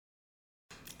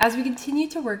As we continue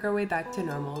to work our way back to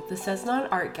normal, the Cezanne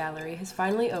Art Gallery has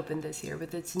finally opened this year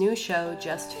with its new show,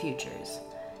 Just Futures.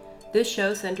 This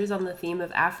show centers on the theme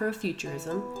of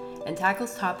Afrofuturism and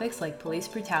tackles topics like police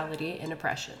brutality and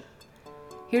oppression.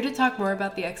 Here to talk more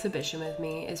about the exhibition with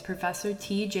me is Professor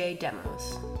T.J.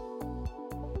 Demos.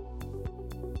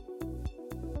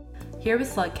 Here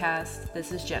with Slugcast,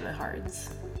 this is Jenna Hards.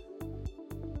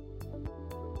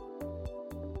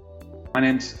 My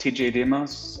name's T.J.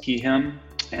 Demos, he, him,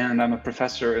 and I'm a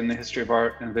professor in the History of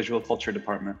Art and Visual Culture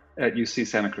Department at UC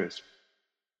Santa Cruz.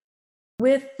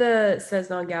 With the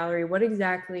Cezanne Gallery, what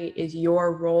exactly is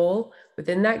your role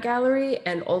within that gallery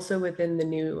and also within the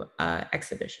new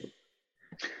exhibition?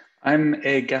 I'm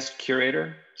a guest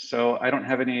curator, so I don't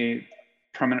have any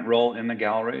permanent role in the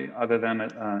gallery other than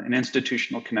an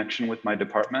institutional connection with my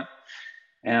department.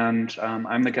 And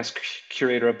I'm the guest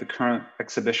curator of the current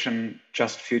exhibition,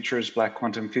 Just Futures, Black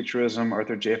Quantum Futurism,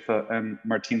 Arthur Jafa and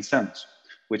Martine Syms,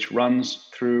 which runs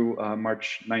through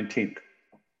March 19th.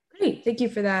 Great, thank you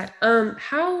for that.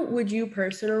 How would you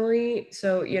personally,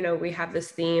 we have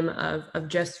this theme of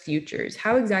Just Futures.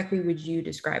 How exactly would you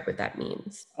describe what that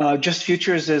means? Just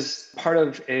Futures is part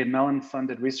of a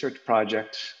Mellon-funded research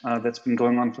project that's been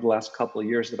going on for the last couple of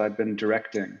years that I've been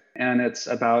directing. And it's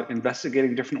about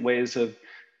investigating different ways of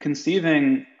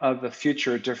conceiving of the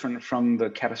future different from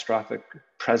the catastrophic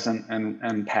present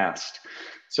and past.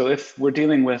 So if we're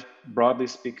dealing with, broadly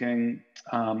speaking,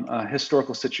 a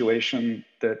historical situation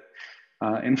that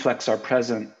inflects our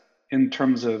present in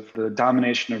terms of the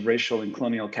domination of racial and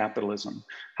colonial capitalism,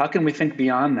 how can we think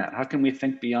beyond that? How can we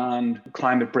think beyond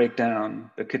climate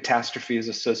breakdown, the catastrophes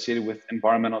associated with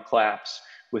environmental collapse,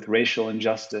 with racial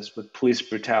injustice, with police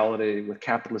brutality, with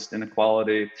capitalist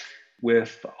inequality,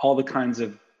 with all the kinds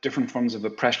of different forms of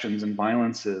oppressions and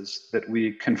violences that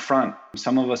we confront,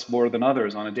 some of us more than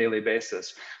others on a daily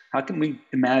basis? How can we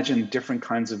imagine different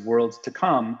kinds of worlds to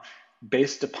come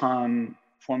based upon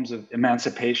forms of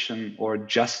emancipation or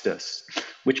justice,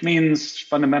 which means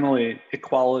fundamentally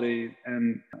equality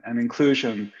and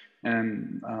inclusion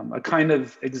and a kind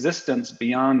of existence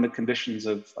beyond the conditions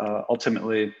of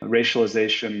ultimately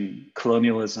racialization,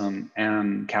 colonialism,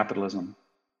 and capitalism?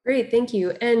 Great, thank you.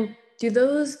 And do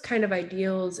those kind of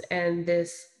ideals and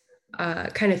this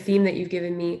kind of theme that you've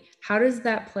given me, how does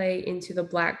that play into the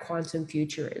Black quantum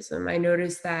futurism? I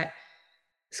noticed that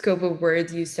scope of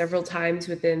words used several times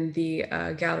within the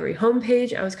gallery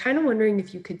homepage. I was kind of wondering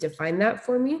if you could define that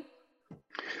for me.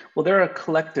 Well, they're a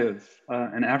collective,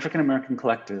 an African-American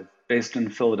collective based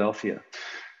in Philadelphia.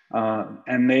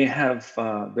 And they have,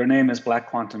 their name is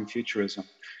Black Quantum Futurism.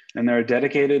 And they're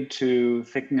dedicated to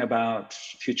thinking about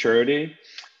futurity,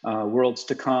 worlds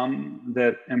to come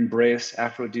that embrace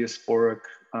Afro-diasporic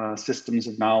systems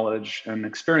of knowledge and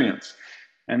experience.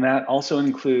 And that also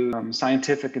includes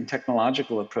scientific and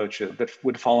technological approaches that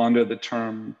would fall under the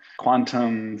term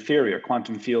quantum theory or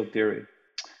quantum field theory,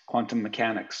 quantum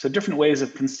mechanics. So different ways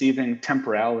of conceiving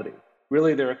temporality.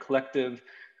 Really, they're a collective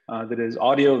that is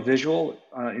audio-visual,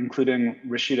 including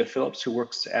Rashida Phillips, who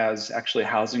works as actually a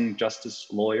housing justice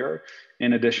lawyer,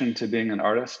 in addition to being an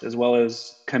artist, as well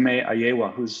as Kame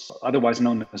Ayewa, who's otherwise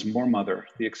known as Moor Mother,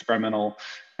 the experimental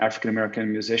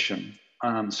African-American musician.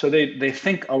 So they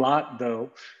think a lot, though,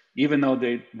 even though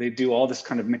they do all this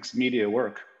kind of mixed media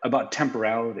work, about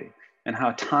temporality and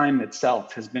how time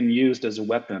itself has been used as a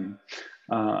weapon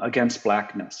against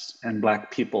Blackness and Black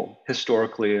people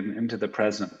historically and into the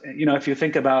present. You know, if you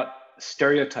think about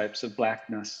stereotypes of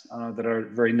Blackness that are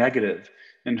very negative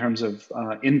in terms of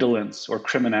indolence or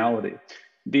criminality,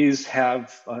 these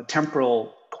have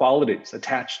temporal qualities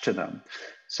attached to them.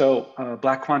 So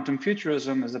Black quantum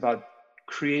futurism is about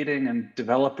creating and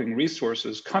developing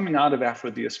resources coming out of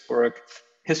Afro-diasporic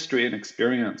history and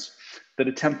experience that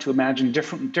attempt to imagine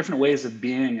different ways of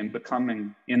being and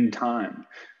becoming in time,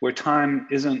 where time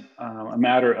isn't a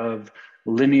matter of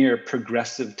linear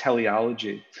progressive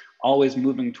teleology, always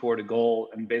moving toward a goal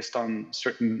and based on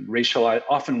certain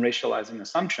often racializing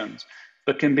assumptions,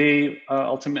 but can be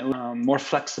ultimately more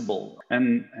flexible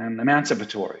and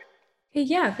emancipatory. Hey,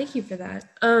 yeah, thank you for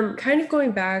that. Kind of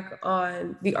going back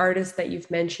on the artists that you've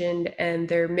mentioned and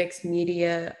their mixed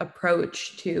media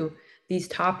approach to these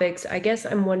topics, I guess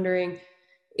I'm wondering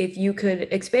if you could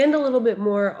expand a little bit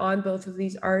more on both of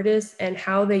these artists and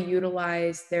how they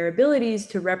utilize their abilities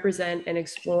to represent and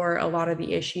explore a lot of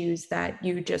the issues that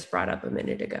you just brought up a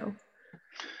minute ago.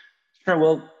 Sure.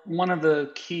 Well, one of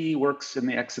the key works in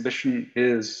the exhibition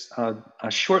is a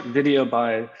short video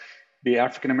by the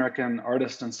African-American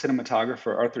artist and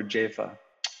cinematographer Arthur Jafa,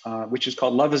 which is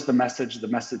called Love is the Message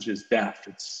is Death.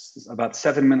 It's about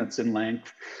 7 minutes in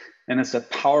length. And it's a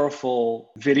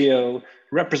powerful video,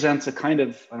 represents a kind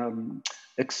of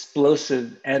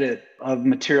explosive edit of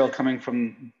material coming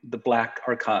from the Black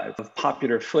archive, of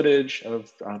popular footage,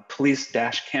 of police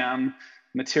dash cam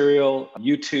material,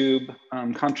 YouTube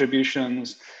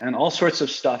contributions, and all sorts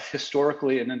of stuff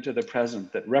historically and into the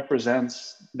present that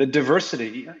represents the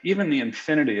diversity, even the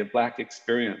infinity of Black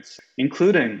experience,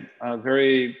 including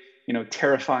very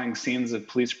terrifying scenes of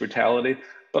police brutality,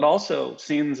 but also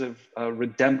scenes of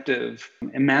redemptive,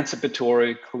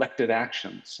 emancipatory collective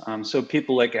actions. So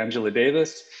people like Angela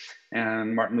Davis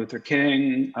and Martin Luther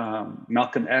King,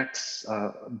 Malcolm X,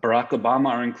 Barack Obama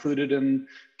are included in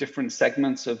different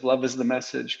segments of Love is the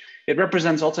Message. It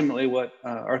represents ultimately what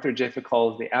Arthur Jafa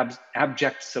calls the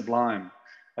abject sublime,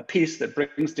 a piece that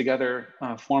brings together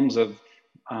forms of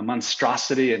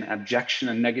monstrosity and abjection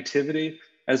and negativity,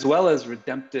 as well as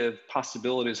redemptive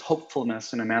possibilities,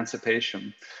 hopefulness, and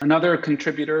emancipation. Another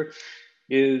contributor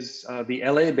is the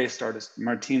LA-based artist,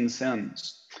 Martine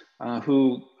Sims,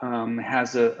 who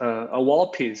has a wall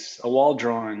piece, a wall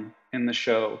drawing in the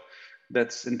show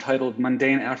that's entitled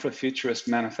Mundane Afrofuturist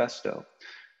Manifesto,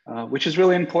 which is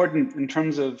really important in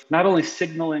terms of not only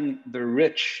signaling the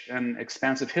rich and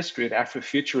expansive history of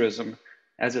Afrofuturism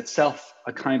as itself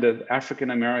a kind of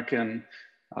African-American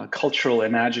cultural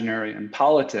imaginary and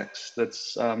politics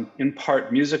that's in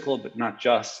part musical, but not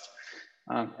just,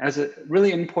 as a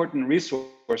really important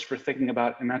resource for thinking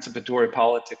about emancipatory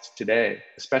politics today,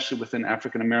 especially within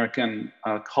African-American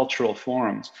cultural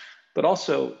forums, but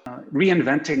also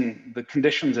reinventing the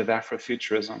conditions of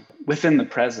Afrofuturism within the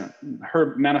present.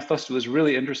 Her manifesto was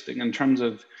really interesting in terms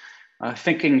of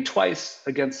thinking twice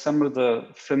against some of the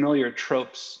familiar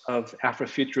tropes of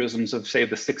Afrofuturisms of, say,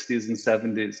 the 60s and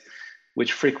 70s,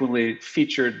 which frequently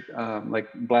featured like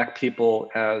Black people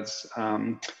as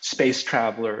space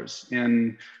travelers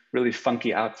in really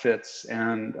funky outfits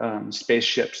and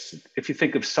spaceships. If you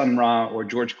think of Sun Ra or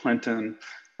George Clinton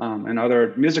and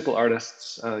other musical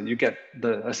artists, you get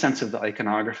a sense of the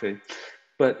iconography.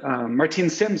 But Martine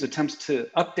Sims attempts to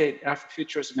update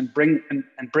Afrofuturism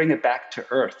and bring it back to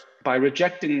Earth by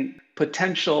rejecting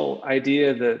potential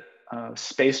idea that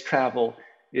space travel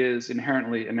is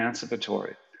inherently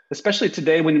emancipatory. Especially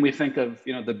today when we think of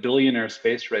the billionaire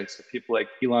space race, of people like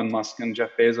Elon Musk and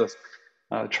Jeff Bezos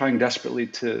trying desperately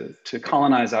to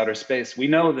colonize outer space. We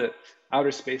know that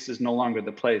outer space is no longer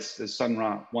the place, as Sun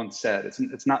Ra once said.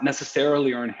 It's not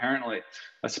necessarily or inherently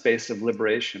a space of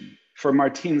liberation. For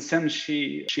Martine Sims,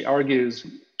 she argues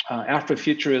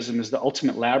Afrofuturism is the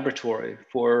ultimate laboratory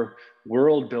for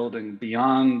world building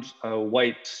beyond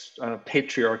white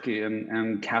patriarchy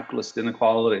and capitalist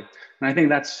inequality. And I think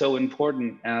that's so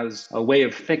important as a way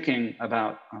of thinking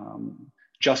about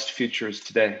just futures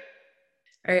today.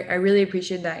 I really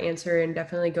appreciate that answer, and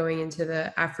definitely going into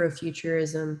the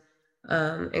Afrofuturism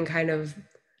and kind of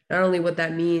not only what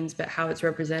that means, but how it's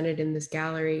represented in this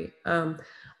gallery. A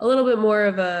little bit more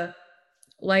of a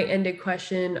light-ended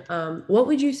question. What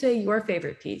would you say your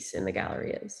favorite piece in the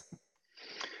gallery is?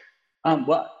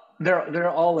 Well, they're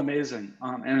all amazing,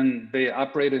 and they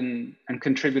operate and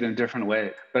contribute in different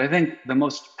ways. But I think the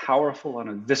most powerful on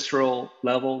a visceral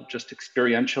level, just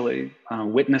experientially,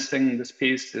 witnessing this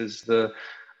piece is the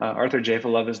Arthur Jafa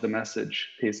Love is the Message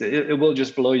piece. It will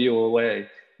just blow you away.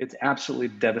 It's absolutely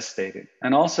devastating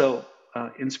and also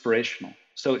inspirational.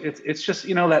 So it's just,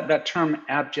 that term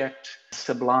abject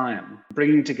sublime,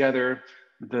 bringing together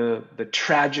the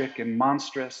tragic and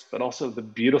monstrous, but also the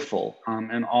beautiful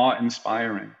and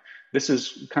awe-inspiring. This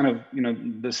is kind of,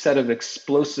 the set of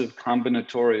explosive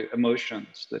combinatory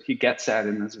emotions that he gets at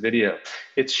in this video.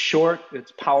 It's short,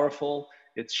 it's powerful,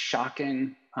 it's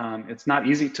shocking, it's not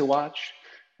easy to watch,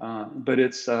 but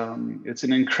it's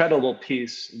an incredible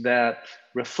piece that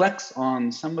reflects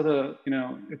on some of the,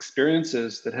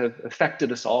 experiences that have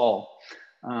affected us all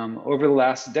over the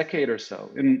last decade or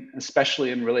so,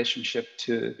 especially in relationship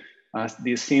to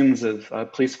these scenes of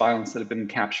police violence that have been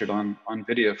captured on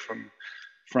video from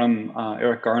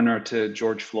Eric Garner to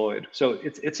George Floyd. So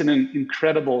it's an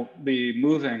incredibly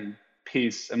moving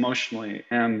piece emotionally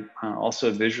and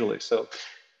also visually. So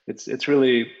it's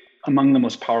really among the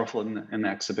most powerful in the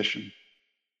exhibition.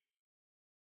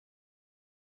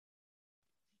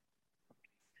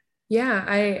 Yeah,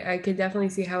 I could definitely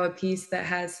see how a piece that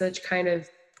has such kind of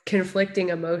conflicting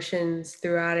emotions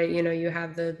throughout it, you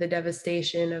have the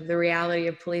devastation of the reality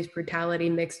of police brutality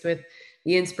mixed with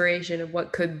the inspiration of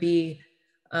what could be.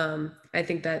 I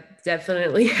think that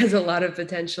definitely has a lot of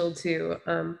potential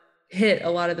to hit a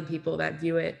lot of the people that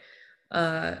view it.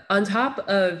 On top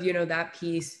of, that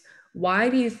piece, why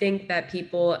do you think that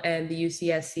people and the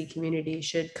UCSC community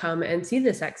should come and see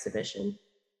this exhibition?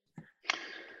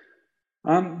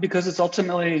 Because it's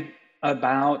ultimately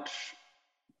about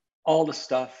all the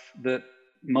stuff that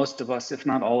most of us, if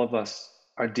not all of us,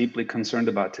 are deeply concerned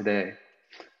about today,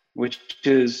 which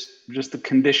is just the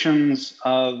conditions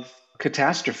of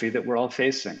catastrophe that we're all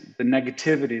facing, the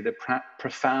negativity, the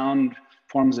profound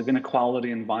forms of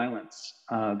inequality and violence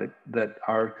that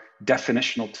are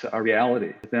definitional to our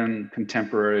reality within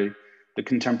the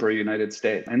contemporary United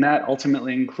States. And that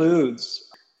ultimately includes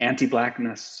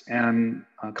anti-Blackness and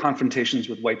confrontations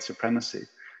with white supremacy.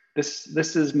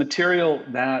 This is material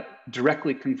that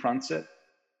directly confronts it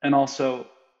and also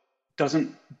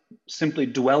doesn't simply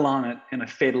dwell on it in a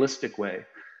fatalistic way,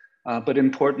 but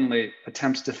importantly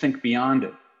attempts to think beyond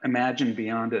it, imagine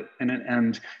beyond it,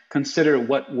 and consider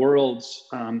what worlds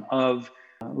of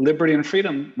liberty and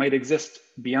freedom might exist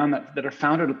beyond that are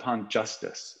founded upon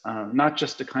justice, not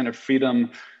just a kind of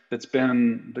freedom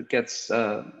that gets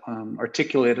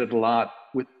articulated a lot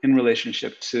in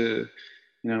relationship to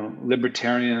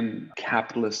libertarian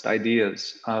capitalist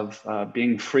ideas of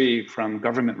being free from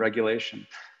government regulation.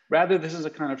 Rather, this is a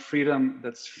kind of freedom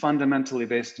that's fundamentally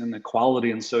based in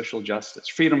equality and social justice,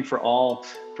 freedom for all,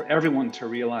 for everyone to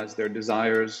realize their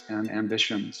desires and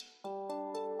ambitions.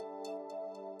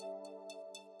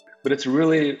 But it's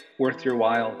really worth your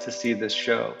while to see this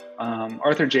show.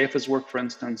 Arthur Jafa's work, for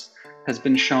instance, has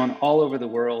been shown all over the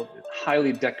world.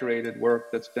 Highly decorated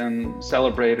work that's been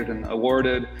celebrated and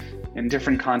awarded in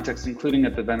different contexts, including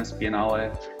at the Venice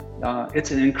Biennale. It's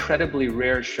an incredibly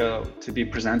rare show to be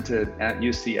presented at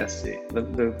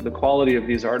UCSC. The quality of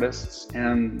these artists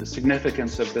and the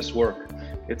significance of this work,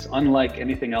 it's unlike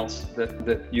anything else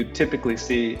that you typically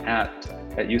see at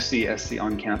UCSC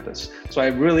on campus. So I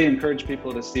really encourage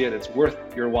people to see it. It's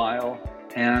worth your while,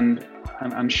 and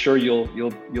I'm sure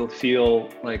you'll feel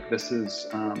like this is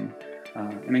an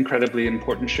incredibly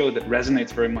important show that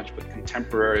resonates very much with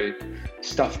contemporary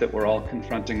stuff that we're all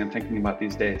confronting and thinking about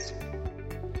these days.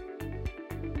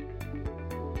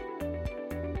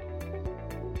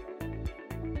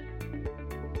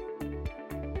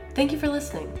 Thank you for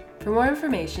listening. For more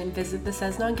information, visit the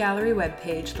Cezanne Gallery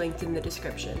webpage linked in the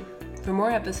description. For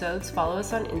more episodes, follow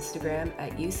us on Instagram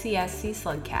at UCSC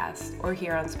Slugcast or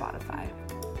here on Spotify.